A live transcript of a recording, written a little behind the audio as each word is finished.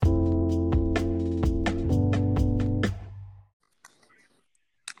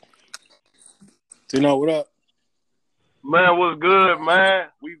What up? Man, what's good, man?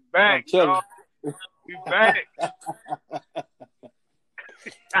 We I'm back, chilling. y'all. We back.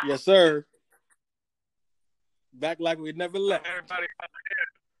 Yes, sir. Back like we never left. Everybody,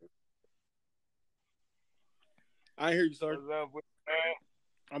 I ain't hear you, sir. what's up with you, man?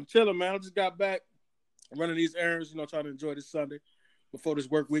 I'm chilling, man. I just got back running these errands, trying to enjoy this Sunday before this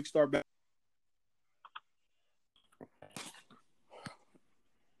work week start back.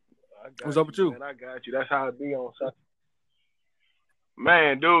 I got What's up with you? Man, I got you. That's how it be on Sunday.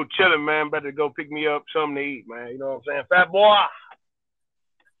 Man, dude, chilling, man. Better go pick me up something to eat, man. You know what I'm saying? Fat boy.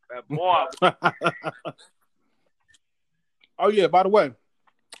 Fat boy. Oh, yeah, by the way,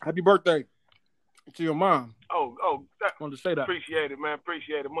 happy birthday to your mom. Oh, Wanted to say that. appreciate it, man.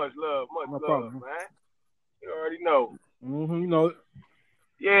 Appreciate it. Much love, No love, problem. man. You already know. Mm-hmm, you know it.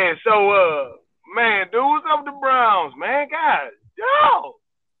 Yeah, so, man, dude, what's up with the Browns, man? God, yo.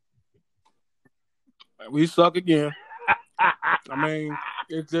 We suck again. I mean,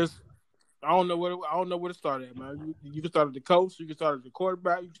 it's just I don't know where to start at, man. You can start at the coach, you can start at the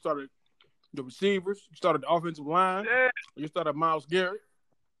quarterback, you can start at the receivers, you can start at the offensive line, Yeah. you can start at Myles Garrett.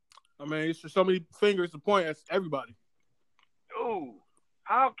 I mean, it's just so many fingers to point at everybody. Dude,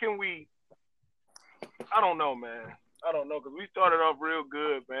 how can we? I don't know, man. I don't know, because we started off real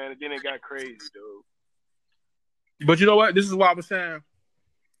good, man, and then it got crazy, dude. But you know what? This is what I was saying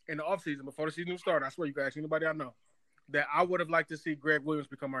in the offseason before the season started. I swear you can ask anybody I know that I would have liked to see Greg Williams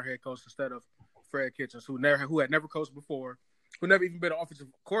become our head coach instead of Fred Kitchens, who had never coached before, who never even been an offensive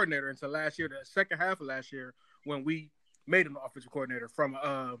coordinator until last year, the second half of last year, when we made him an offensive coordinator from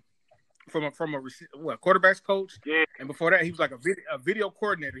a quarterback's coach. Yeah. And before that, he was like a video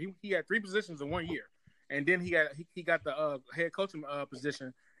coordinator. He had 3 positions in 1 year, and then he got the head coaching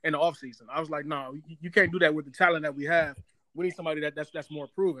position in the offseason. I was like, no, you can't do that with the talent that we have. We need somebody that's more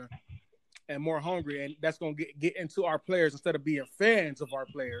proven and more hungry, and that's going to get into our players instead of being fans of our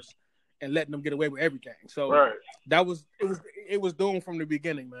players and letting them get away with everything. So Right. it was doomed from the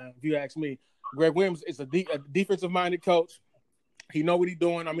beginning, man. If you ask me, Greg Williams is a defensive minded coach. He know what he's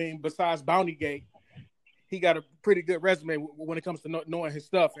doing. I mean, besides Bountygate, he got a pretty good resume when it comes to knowing his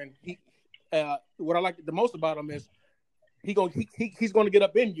stuff. And he, what I like the most about him is he's going to get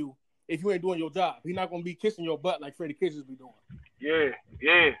up in you if you ain't doing your job. He's not going to be kissing your butt like Freddie Kitchens be doing. Yeah.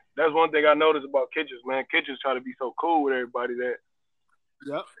 That's one thing I noticed about Kitchens, man. Kitchens try to be so cool with everybody that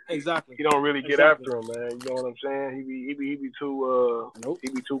Yep, exactly. he don't really get after him, man. You know what I'm saying? He be too Nope. he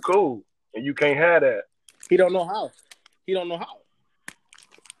be too cool, and you can't have that. He don't know how.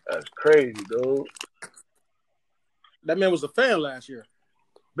 That's crazy, dude. That man was a fan last year.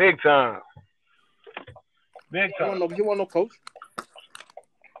 Big time. He wasn't no coach.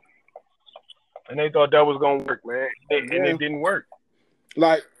 And they thought that was gonna work, man, and it didn't work.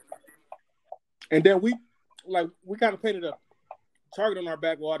 And then we kind of painted a target on our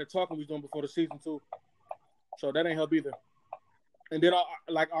back with all the talking we was doing before the season too. So that ain't help either. And then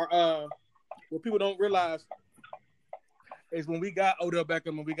what people don't realize is when we got Odell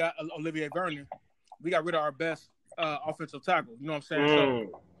Beckham and we got Olivier Vernon, we got rid of our best offensive tackle. You know what I'm saying? So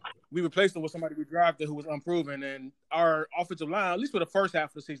we replaced him with somebody we drafted who was unproven, and our offensive line, at least for the first half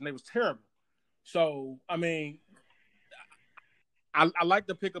of the season, they was terrible. So, I mean, I like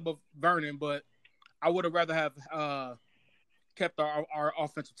the pickup of Vernon, but I would have rather have kept our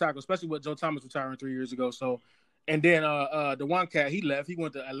offensive tackle, especially with Joe Thomas retiring 3 years ago. So, and then the one cat, he left. He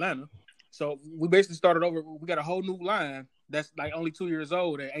went to Atlanta. So we basically started over. We got a whole new line that's like only 2 years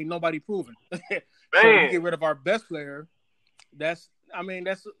old and ain't nobody proven. So we get rid of our best player.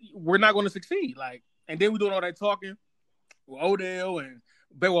 We're not going to succeed. And then we doing all that talking with Odell and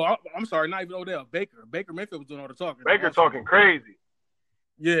I'm sorry, not even Odell. Baker Mayfield was doing all the talking. Baker talking crazy.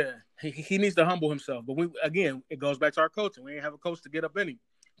 Yeah, he needs to humble himself. But it goes back to our coaching. We ain't have a coach to get up in him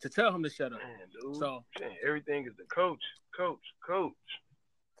to tell him to shut up. Man, dude. So everything is the coach. Is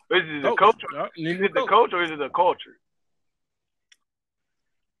it the coach? Is it the coach or is it the culture?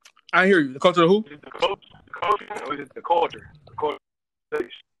 I hear you. The culture of who? Is it the coach, or is it the culture? The culture.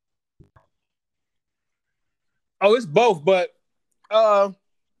 Oh, it's both. But I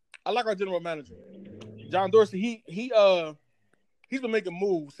like our general manager, John Dorsey. He's been making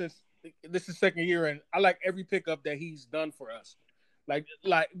moves since this is second year, and I like every pickup that he's done for us. Like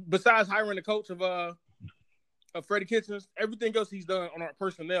besides hiring the coach of Freddie Kitchens, everything else he's done on our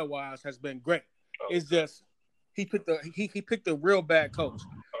personnel wise has been great. It's just he picked a real bad coach,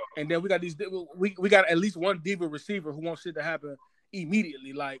 and then we got we got at least one diva receiver who wants shit to happen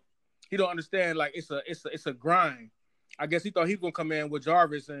immediately. Like he don't understand. Like it's a grind. I guess he thought he was gonna come in with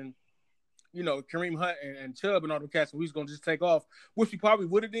Jarvis and Kareem Hunt and Chubb and all the cats, and we was gonna just take off, which we probably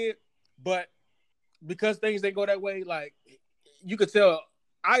would have did, but because things didn't go that way, like you could tell.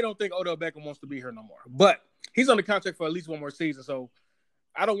 I don't think Odell Beckham wants to be here no more, but he's on the contract for at least one more season. So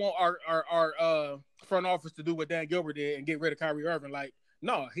I don't want our front office to do what Dan Gilbert did and get rid of Kyrie Irving. Like,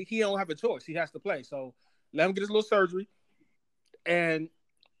 no, he don't have a choice. He has to play. So let him get his little surgery, and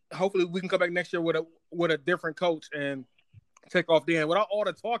hopefully we can come back next year with a different coach and take off then. Without all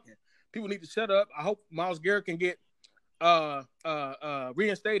the talking, people need to shut up. I hope Myles Garrett can get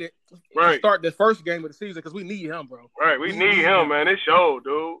reinstated to start the first game of the season because we need him, bro. Right, we need him, man. It showed,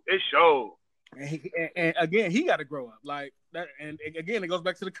 dude. It showed. And again, he got to grow up like that. And again, it goes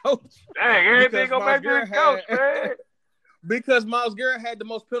back to the coach. Dang, everything go back to the coach, man. Because Myles Garrett had the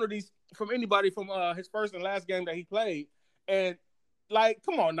most penalties from anybody from his first and last game that he played. And like,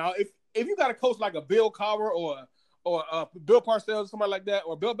 come on now, if you got a coach like a Bill Cowher or Bill Parcells, somebody like that,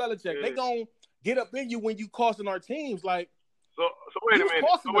 or Bill Belichick, they gonna get up in you when you costing our teams. Like, so wait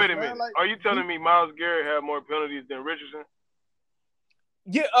a minute. Like, are you telling me Myles Garrett had more penalties than Richardson?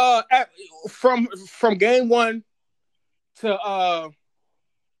 Yeah, from game 1 to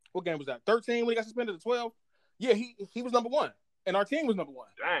what game was that? 13 when he got suspended to 12. Yeah, he was number 1, and our team was number 1.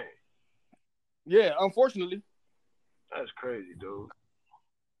 Dang. Yeah, unfortunately. That's crazy, dude.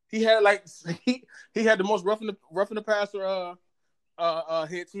 He had he had the most roughing the passer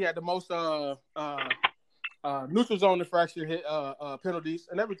hits. He had the most neutral zone infraction hit penalties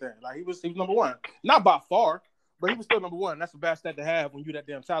and everything. Like he was number 1, not by far, but he was still number 1. That's a bad stat to have when you're that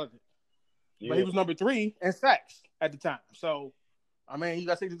damn talented. Yeah. But he was number 3 in sacks at the time. So, I mean, you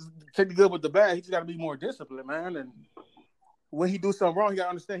got to take the good with the bad. He just got to be more disciplined, man. And when he do something wrong, he got to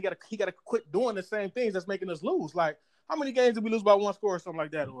understand he got to quit doing the same things that's making us lose. Like, how many games did we lose by 1 score or something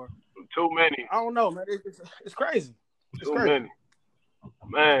like that? Or too many. I don't know, man. It's crazy. Too many.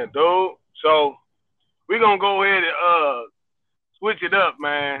 Man, dude. So, we're going to go ahead and switch it up,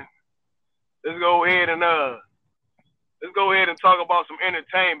 man. Let's go ahead and talk about some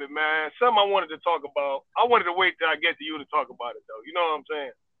entertainment, man. Something I wanted to talk about. I wanted to wait till I get to you to talk about it, though. You know what I'm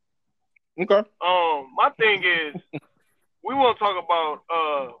saying? Okay. My thing is, we want to talk about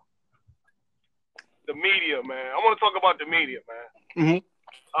the media, man. I want to talk about the media, man.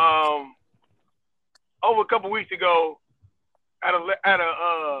 Mm-hmm. Over a couple weeks ago, at a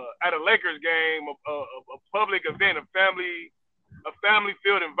Lakers game, a public event, a family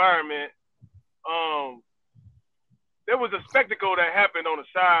field environment, there was a spectacle that happened on the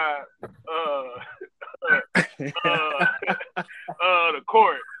side the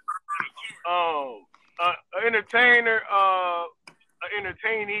court. An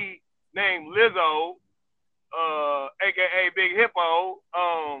entertainee named Lizzo, aka Big Hippo,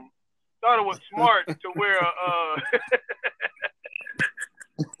 thought it was smart to wear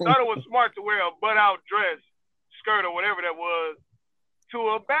a butt-out dress, skirt, or whatever that was, to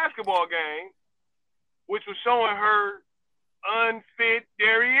a basketball game, which was showing her unfit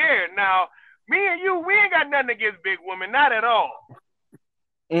derriere. Now, me and you, we ain't got nothing against big women, not at all.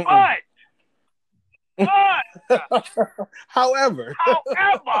 But however,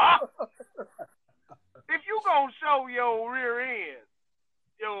 if you gonna show your rear end,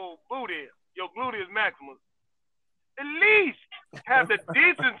 your booty, your gluteus maximus, at least have the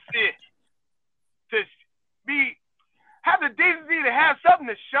decency to have something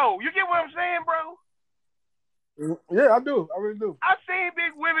to show. You get what I'm saying, bro? Yeah, I do. I really do. I've seen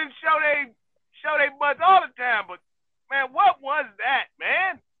big women show they butts all the time, but man, what was that,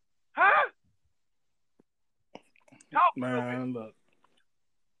 man? Huh? Talk man, look.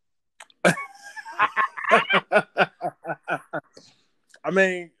 I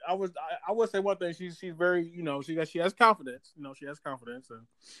mean, I would say one thing. She's very, she has confidence. She has confidence,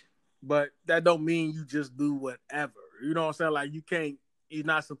 but that don't mean you just do whatever. You know what I'm saying? Like you're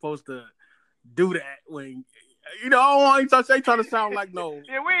not supposed to do that when. I don't want you trying to sound like no.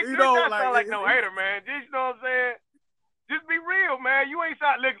 Yeah, we ain't trying to sound like no hater, man. Just, you know what I'm saying? Just be real, man. You ain't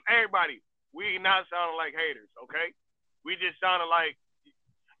sound like everybody. We not sounding like haters, okay? We just sounding like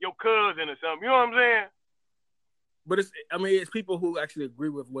your cousin or something. You know what I'm saying? But it's people who actually agree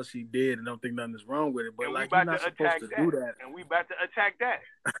with what she did and don't think nothing is wrong with it. But like, you're not supposed to do that. And we about to attack that.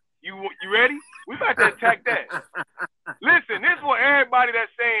 You ready? We about to attack that. Listen, this is for everybody that's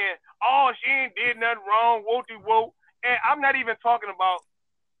saying, "Oh, she ain't did nothing wrong." Whoa. And I'm not even talking about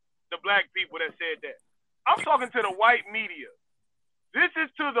the black people that said that. I'm talking to the white media. This is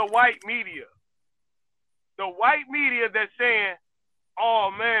to the white media. The white media that's saying,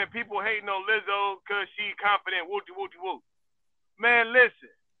 "Oh man, people hating on Lizzo because she confident." Woo. Man, listen.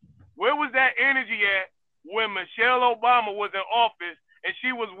 Where was that energy at when Michelle Obama was in office and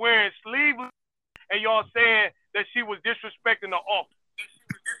she was wearing sleeveless and y'all saying that she was disrespecting the office?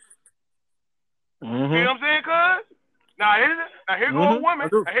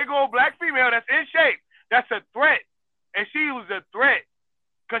 woman, here go a black female that's in shape. That's a threat. And she was a threat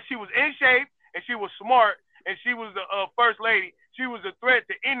because she was in shape and she was smart and she was the first lady. She was a threat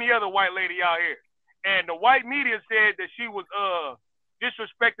to any other white lady out here. And the white media said that she was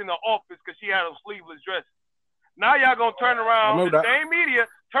disrespecting the office because she had a sleeveless dress. Now y'all gonna turn around, the same media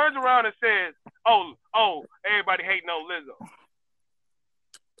turns around and says, oh, everybody hating on Lizzo.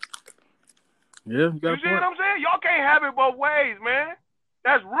 Yeah, you see what I'm saying? Y'all can't have it both ways, man.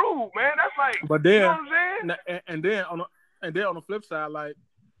 That's rude, man. That's like, but then, you know what I'm saying? And then on the flip side, like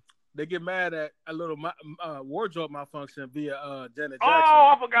they get mad at a little wardrobe malfunction via Janet Jackson.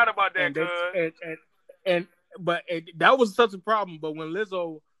 Oh, I forgot about that. But that was such a problem. But when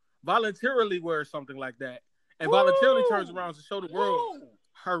Lizzo voluntarily wears something like that and voluntarily turns around to show the world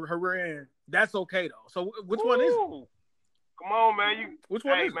her end, that's okay though. So which one is it? Come on, man. Which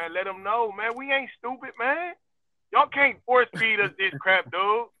one is man, it? let them know, man. We ain't stupid, man. Y'all can't force feed us this crap,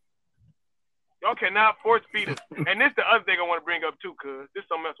 dude. Y'all cannot force feed us. And this the other thing I want to bring up too, cuz this is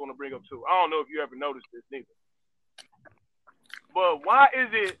something else I want to bring up too. I don't know if you ever noticed this neither. But why is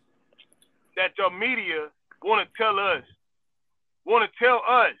it that your media want to tell us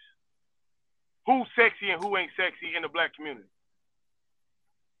who's sexy and who ain't sexy in the black community?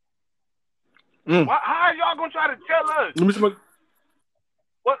 How are y'all gonna try to tell us? Give me some.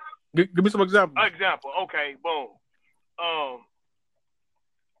 What? Give me some examples. Example. Okay. Boom.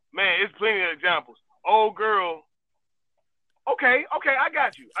 Man, it's plenty of examples. Old girl. Okay. I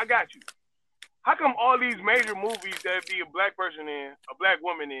got you. How come all these major movies that be a black person in, a black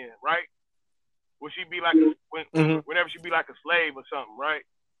woman in, right? Will she be like whenever she be like a slave or something, right?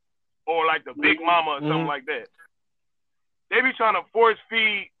 Or like the big mama or something like that. They be trying to force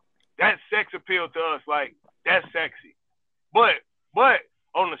feed that sex appeal to us, like that's sexy. But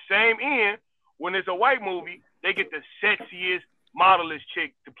on the same end, when it's a white movie, they get the sexiest, modelist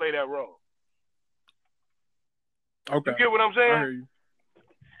chick to play that role. Okay. You get what I'm saying? I hear you.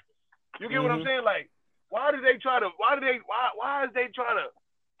 You get what I'm saying? Like, why is they trying to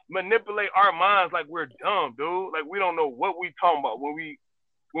manipulate our minds like we're dumb, dude? Like we don't know what we talking about when we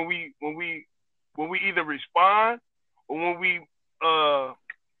either respond or when we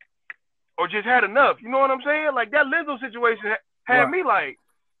or just had enough. You know what I'm saying? Like that Lizzo situation had me like,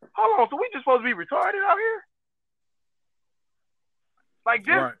 hold on, so we just supposed to be retarded out here? Like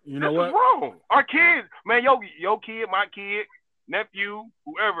this, you know this is wrong. Our kids, man, your kid, my kid, nephew,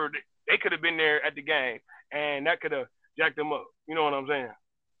 whoever, they could have been there at the game, and that could have jacked them up. You know what I'm saying?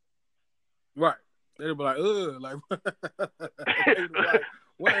 Right. They'd be like,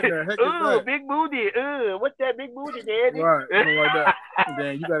 what in the heck is that? Big booty. What's that big booty, daddy? Right. Something like that. And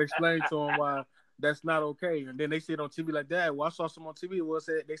then you got to explain to them why that's not okay. And then they see it on TV like that. Well, I saw some on TV.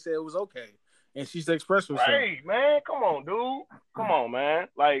 They said it was okay. And she's expressed herself. Right, man. Come on, dude. Come on, man.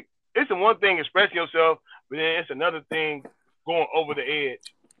 Like, it's the one thing expressing yourself, but then it's another thing going over the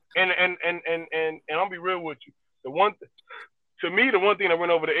edge. And I'll be real with you. The one thing that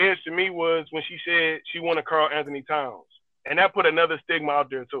went over the edge to me was when she said she wanted Karl Anthony Towns. And that put another stigma out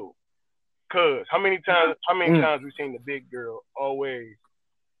there too. Cause how many times we've seen the big girl always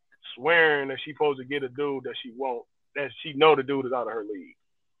swearing that she's supposed to get a dude that she won't, that she know the dude is out of her league.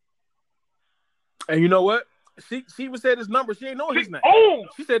 And you know what? She even said his number. She ain't know his name. Oh,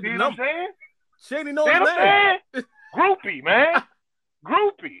 she said the number. What I'm saying? She ain't know his name. Groupie, man.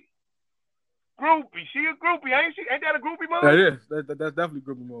 Groupie. She a groupie, ain't she? Ain't that a groupie move? That is. That's definitely a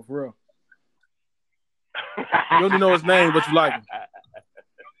groupie move, for real. You only know his name, but you like him.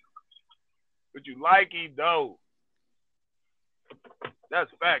 But you like him, though. That's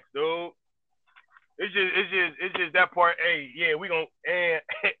facts, dude. It's just that part. Hey, yeah, we gonna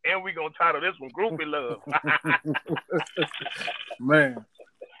and we gonna title this one "Groupie Love." Man,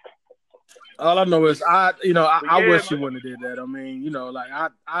 all I know is I wish she wouldn't have did that. I mean, like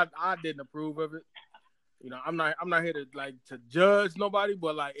I didn't approve of it. I'm not here to judge nobody,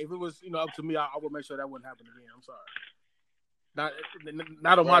 but like if it was up to me, I would make sure that wouldn't happen again. I'm sorry,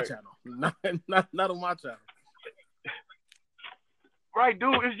 not on my channel, not on my channel. Right,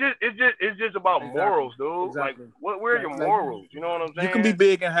 dude. It's just about morals, dude. Exactly. Like, where are your morals? You know what I'm saying? You can be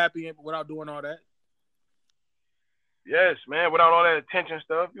big and happy without doing all that. Yes, man. Without all that attention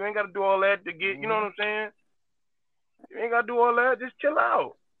stuff, you ain't got to do all that to get. You know what I'm saying? You ain't got to do all that. Just chill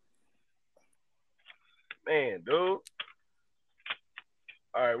out, man, dude. All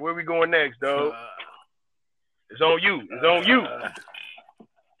right, where we going next, dude? It's on you. It's on you.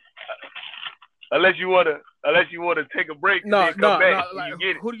 Unless you wanna take a break. No. Like,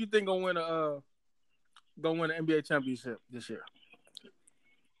 who do you think gonna win an NBA championship this year?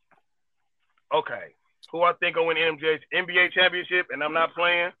 Okay. who I think will win the NBA championship, and I'm not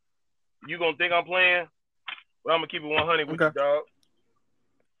playing. You gonna think I'm playing? But I'm gonna keep it 100 with you, dog.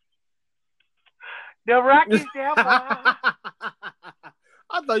 The Rockets,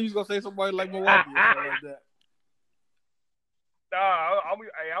 I thought you was gonna say somebody like Milwaukee or something like that. Nah,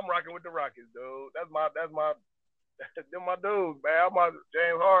 I'm rocking with the Rockets, dude. That's my they're my dudes, man. I'm my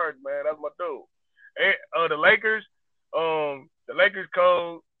James Harden, man. That's my dude. And, the Lakers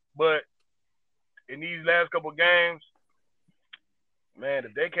cold, but in these last couple games, man,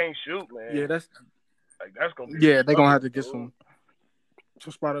 if they can't shoot, man, yeah, that's gonna be they're gonna have to get some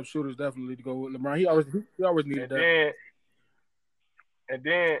spot up shooters definitely to go with LeBron. He always needed that. And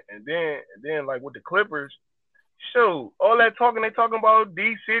then like with the Clippers, shoot, all that talking they talking about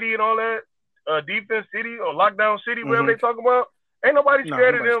D City and all that, defense city or lockdown city, whatever they talking about. Ain't nobody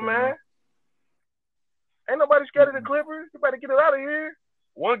scared of them, man. Ain't nobody scared of the Clippers. You better get it out of here.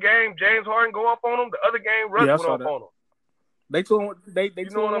 One game, James Harden go up on them. The other game, Russ went up on them. They you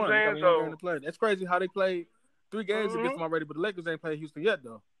know what I'm saying? So that's crazy how they played 3 games against them already, but the Lakers ain't played Houston yet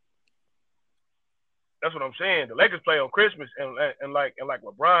though. That's what I'm saying. The Lakers play on Christmas, and like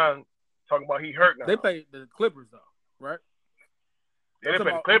LeBron talking about he hurt now. They play the Clippers though, right? Yeah, they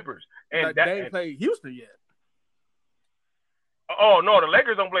play the Clippers, and they ain't played Houston yet. Oh no, the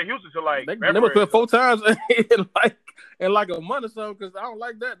Lakers don't play Houston till like they never played 4 times in like a month or something because I don't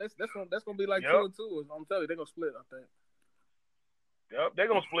like that. That's gonna be like 2-2. I'm telling you, they're gonna split. I think. Yep, they're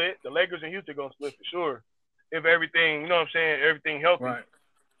gonna split. The Lakers and Houston gonna split for sure. If everything, you know what I'm saying, everything healthy, right.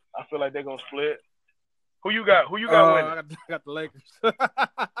 I feel like they're gonna split. Who you got winning? I got the Lakers. So,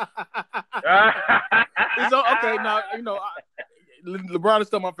 okay, now LeBron is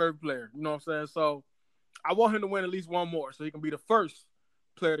still my favorite player. You know what I'm saying? So I want him to win at least one more, so he can be the first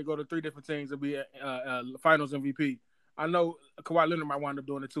player to go to 3 different teams and be a Finals MVP. I know Kawhi Leonard might wind up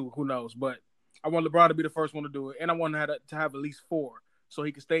doing it too. Who knows? But I want LeBron to be the first one to do it, and I want him to have at least 4, so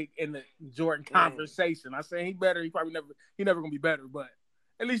he can stay in the Jordan conversation. I say he better. He never gonna be better, but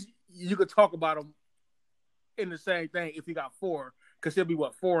at least you could talk about him in the same thing if he got 4, because he'll be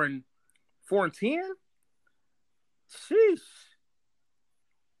what 4 and 10. Sheesh.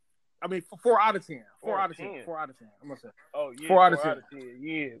 I mean, 4 out of 10. 4 out of 10. 4 out of 10. I'm gonna say. Oh yeah. 4 out of 10.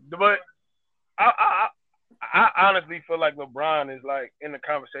 Yeah, but I honestly feel like LeBron is like in the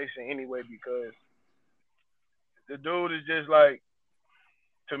conversation anyway because the dude is just like,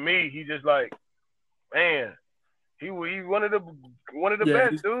 to me, he just like, man, he's one of the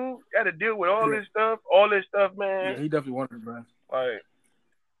best, dude. Got to deal with all this stuff, man. Yeah, he definitely one of the best. Like,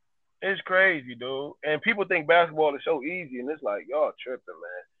 it's crazy, dude. And people think basketball is so easy, and it's like, y'all tripping,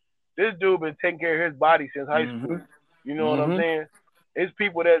 man. This dude been taking care of his body since high school. You know what I'm saying? It's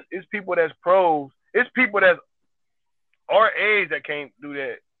people that's pros. It's people that's our age that can't do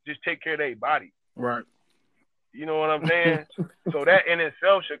that. Just take care of their body. Right. You know what I'm saying? So that in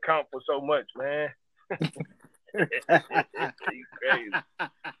itself should count for so much, man. It's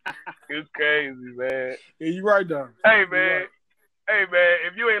crazy, man. Yeah, you right though. Hey man,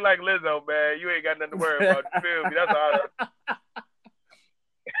 if you ain't like Lizzo, man, you ain't got nothing to worry about. You feel me? That's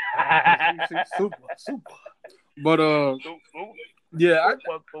all. Super. But yeah,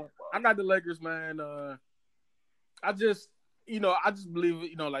 I got the Lakers, man. I just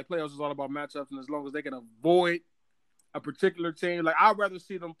believe, like playoffs is all about matchups, and as long as they can avoid a particular team, like I'd rather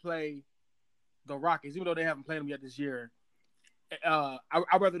see them play the Rockets, even though they haven't played them yet this year.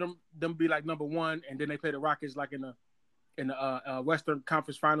 I'd rather them be like number 1, and then they play the Rockets like in the Western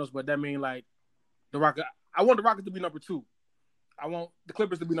Conference Finals. But that mean like the Rockets. I want the Rockets to be number 2. I want the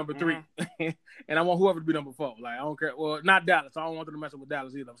Clippers to be number 3, and I want whoever to be number 4. Like I don't care. Well, not Dallas. I don't want them to mess up with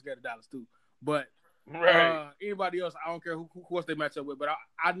Dallas either. I'm scared of Dallas too. But anybody else, I don't care who else they match up with. But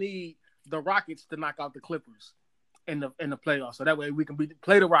I need the Rockets to knock out the Clippers in the playoffs, so that way we can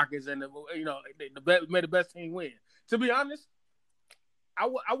play the Rockets and may the best team win. To be honest, I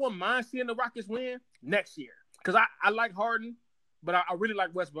wouldn't mind seeing the Rockets win next year because I like Harden, but I really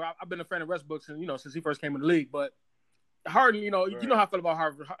like Westbrook. I've been a fan of Westbrook since he first came in the league. But Harden, you know how I feel about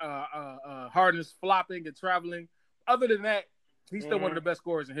Harden. Harden is flopping and traveling. Other than that, he's still one of the best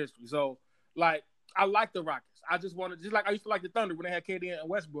scorers in history. So, like, I like the Rockets. I just like I used to like the Thunder when they had KD and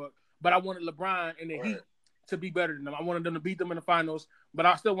Westbrook, but I wanted LeBron and the Heat to be better than them. I wanted them to beat them in the finals, but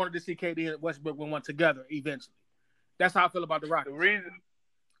I still wanted to see KD and Westbrook win one together eventually. That's how I feel about the Rockets.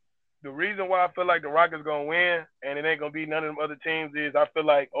 The reason why I feel like the Rockets gonna win and it ain't gonna be none of them other teams is I feel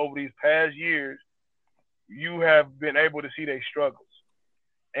like over these past years you have been able to see their struggles,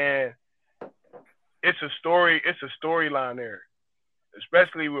 and it's a storyline there,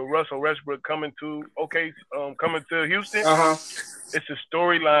 especially with Russell Westbrook coming to Houston. It's a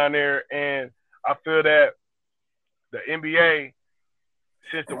storyline there, and I feel that the NBA,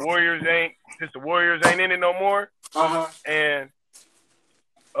 since the Warriors ain't in it no more, and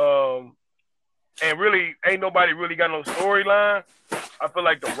really ain't nobody really got no storyline. I feel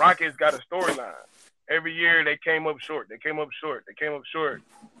like the Rockets got a storyline. Every year they came up short. Now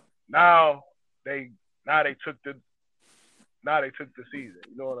they took the season.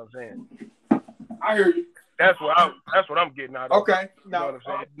 You know what I'm saying? I hear you. That's what I'm getting out of. Okay. You Now, know what I'm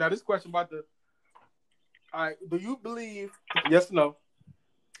saying? Now this question about the. All right. Do you believe? Yes or no?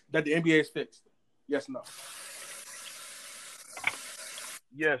 That the NBA is fixed? Yes or no?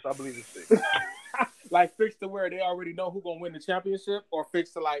 Yes, I believe it's fixed. Like fixed to where they already know who's gonna win the championship, or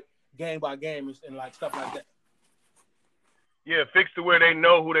fixed to like game by game and like stuff like that. Yeah, fixed to where they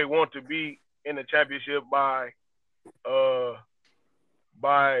know who they want to be in the championship by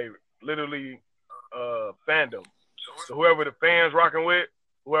literally fandom. So whoever the fans rocking with,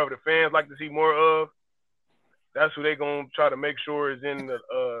 whoever the fans like to see more of, that's who they gonna try to make sure is in the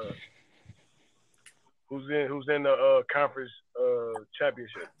who's in the conference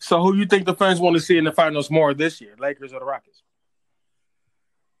championship. So who you think the fans want to see in the finals more this year, Lakers or the Rockets?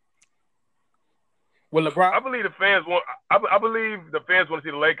 Will LeBron? I believe the fans want to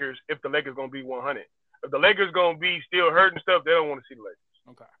see the Lakers if the Lakers gonna be 100. If the Lakers gonna be still hurting stuff, they don't want to see the Lakers.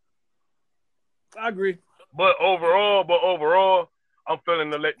 Okay, I agree. But overall, I'm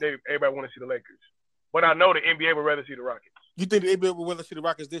feeling everybody want to see the Lakers. But I know the NBA would rather see the Rockets. You think the NBA would rather see the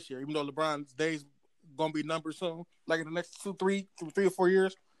Rockets this year, even though LeBron's days gonna be numbered soon, like in the next 3 or 4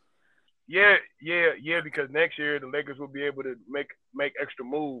 years? Yeah. Because next year the Lakers will be able to make extra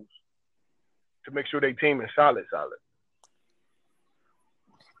moves to make sure their team is solid.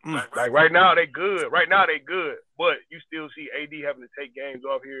 Like right now they good. But you still see AD having to take games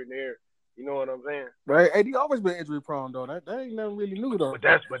off here and there. You know what I'm saying? Right. AD always been injury prone though. That ain't nothing really new though. But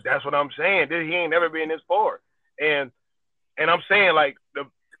that's what I'm saying. He ain't never been this far. And I'm saying like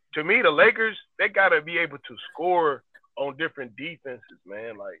to me the Lakers, they gotta be able to score on different defenses,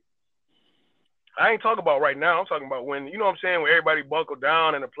 man. Like I ain't talking about right now. I'm talking about when, you know what I'm saying, when everybody buckle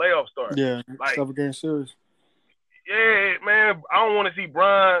down and the playoffs start. Yeah, like, stuff against series. Yeah, man. I don't want to see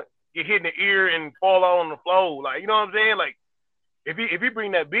Bron get hit in the ear and fall out on the floor. Like, you know what I'm saying? Like, if he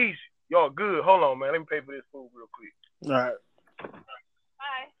bring that beast, y'all good. Hold on, man. Let me pay for this food real quick. All right.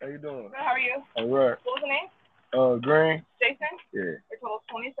 Hi. How you doing? Good, how are you? All right. What was the name? Green. Jason? Yeah. Your total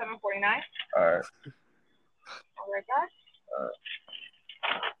is $27.49. All right. All right, guys. All right.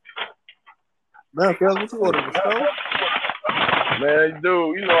 Man, Phil, what you ordered? The stove? Man,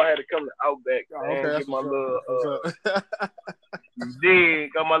 dude, you know I had to come to Outback, man. Okay, Get my little, up.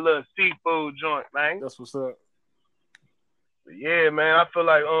 got my little seafood joint, man. That's what's up. But yeah, man, I feel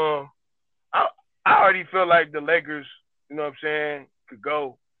like, I already feel like the Lakers, you know what I'm saying, could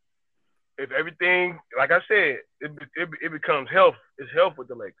go. If everything, like I said, it becomes health. It's health with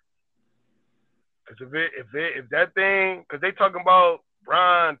the Lakers. Because if that thing, because they talking about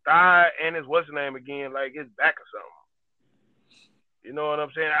Bron thigh and his what's the name again, like his back or something. You know what I'm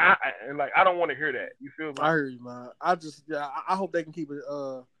saying? I don't want to hear that. You feel me? I hear you, man. I hope they can keep it.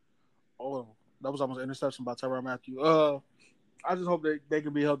 Oh, that was almost an interception by Tyrann Mathieu. I just hope they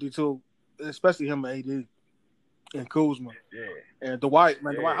can be healthy too, especially him and AD and Kuzma. Yeah. And Dwight,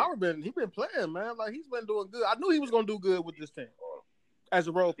 man. Yeah. Dwight Howard been playing, man. Like he's been doing good. I knew he was gonna do good with this team as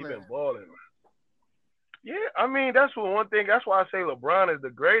a role player. He been balling. Yeah, I mean that's one thing. That's why I say LeBron is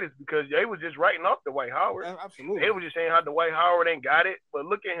the greatest, because they was just writing off Dwight Howard. Absolutely. They was just saying how Dwight Howard ain't got it, but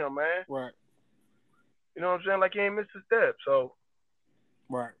look at him, man. Right. You know what I'm saying? Like he ain't missed a step. So.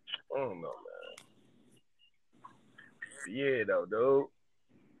 Right. I don't know, man. Yeah, though, dude.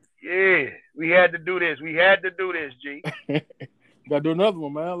 Yeah, we had to do this. G. Gotta do another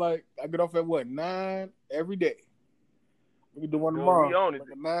one, man. Like I get off at 9 every day. We can do one tomorrow. We own it. Like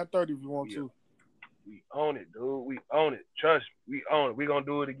at 9:30 if you want to. We own it, dude. We own it. Trust me, we own it. We gonna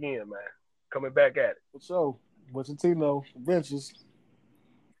do it again, man. Coming back at it. So, Tino Ventures.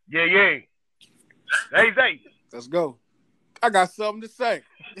 Yeah. Hey. Let's go. I got something to say.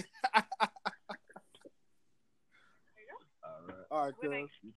 All right, cuz.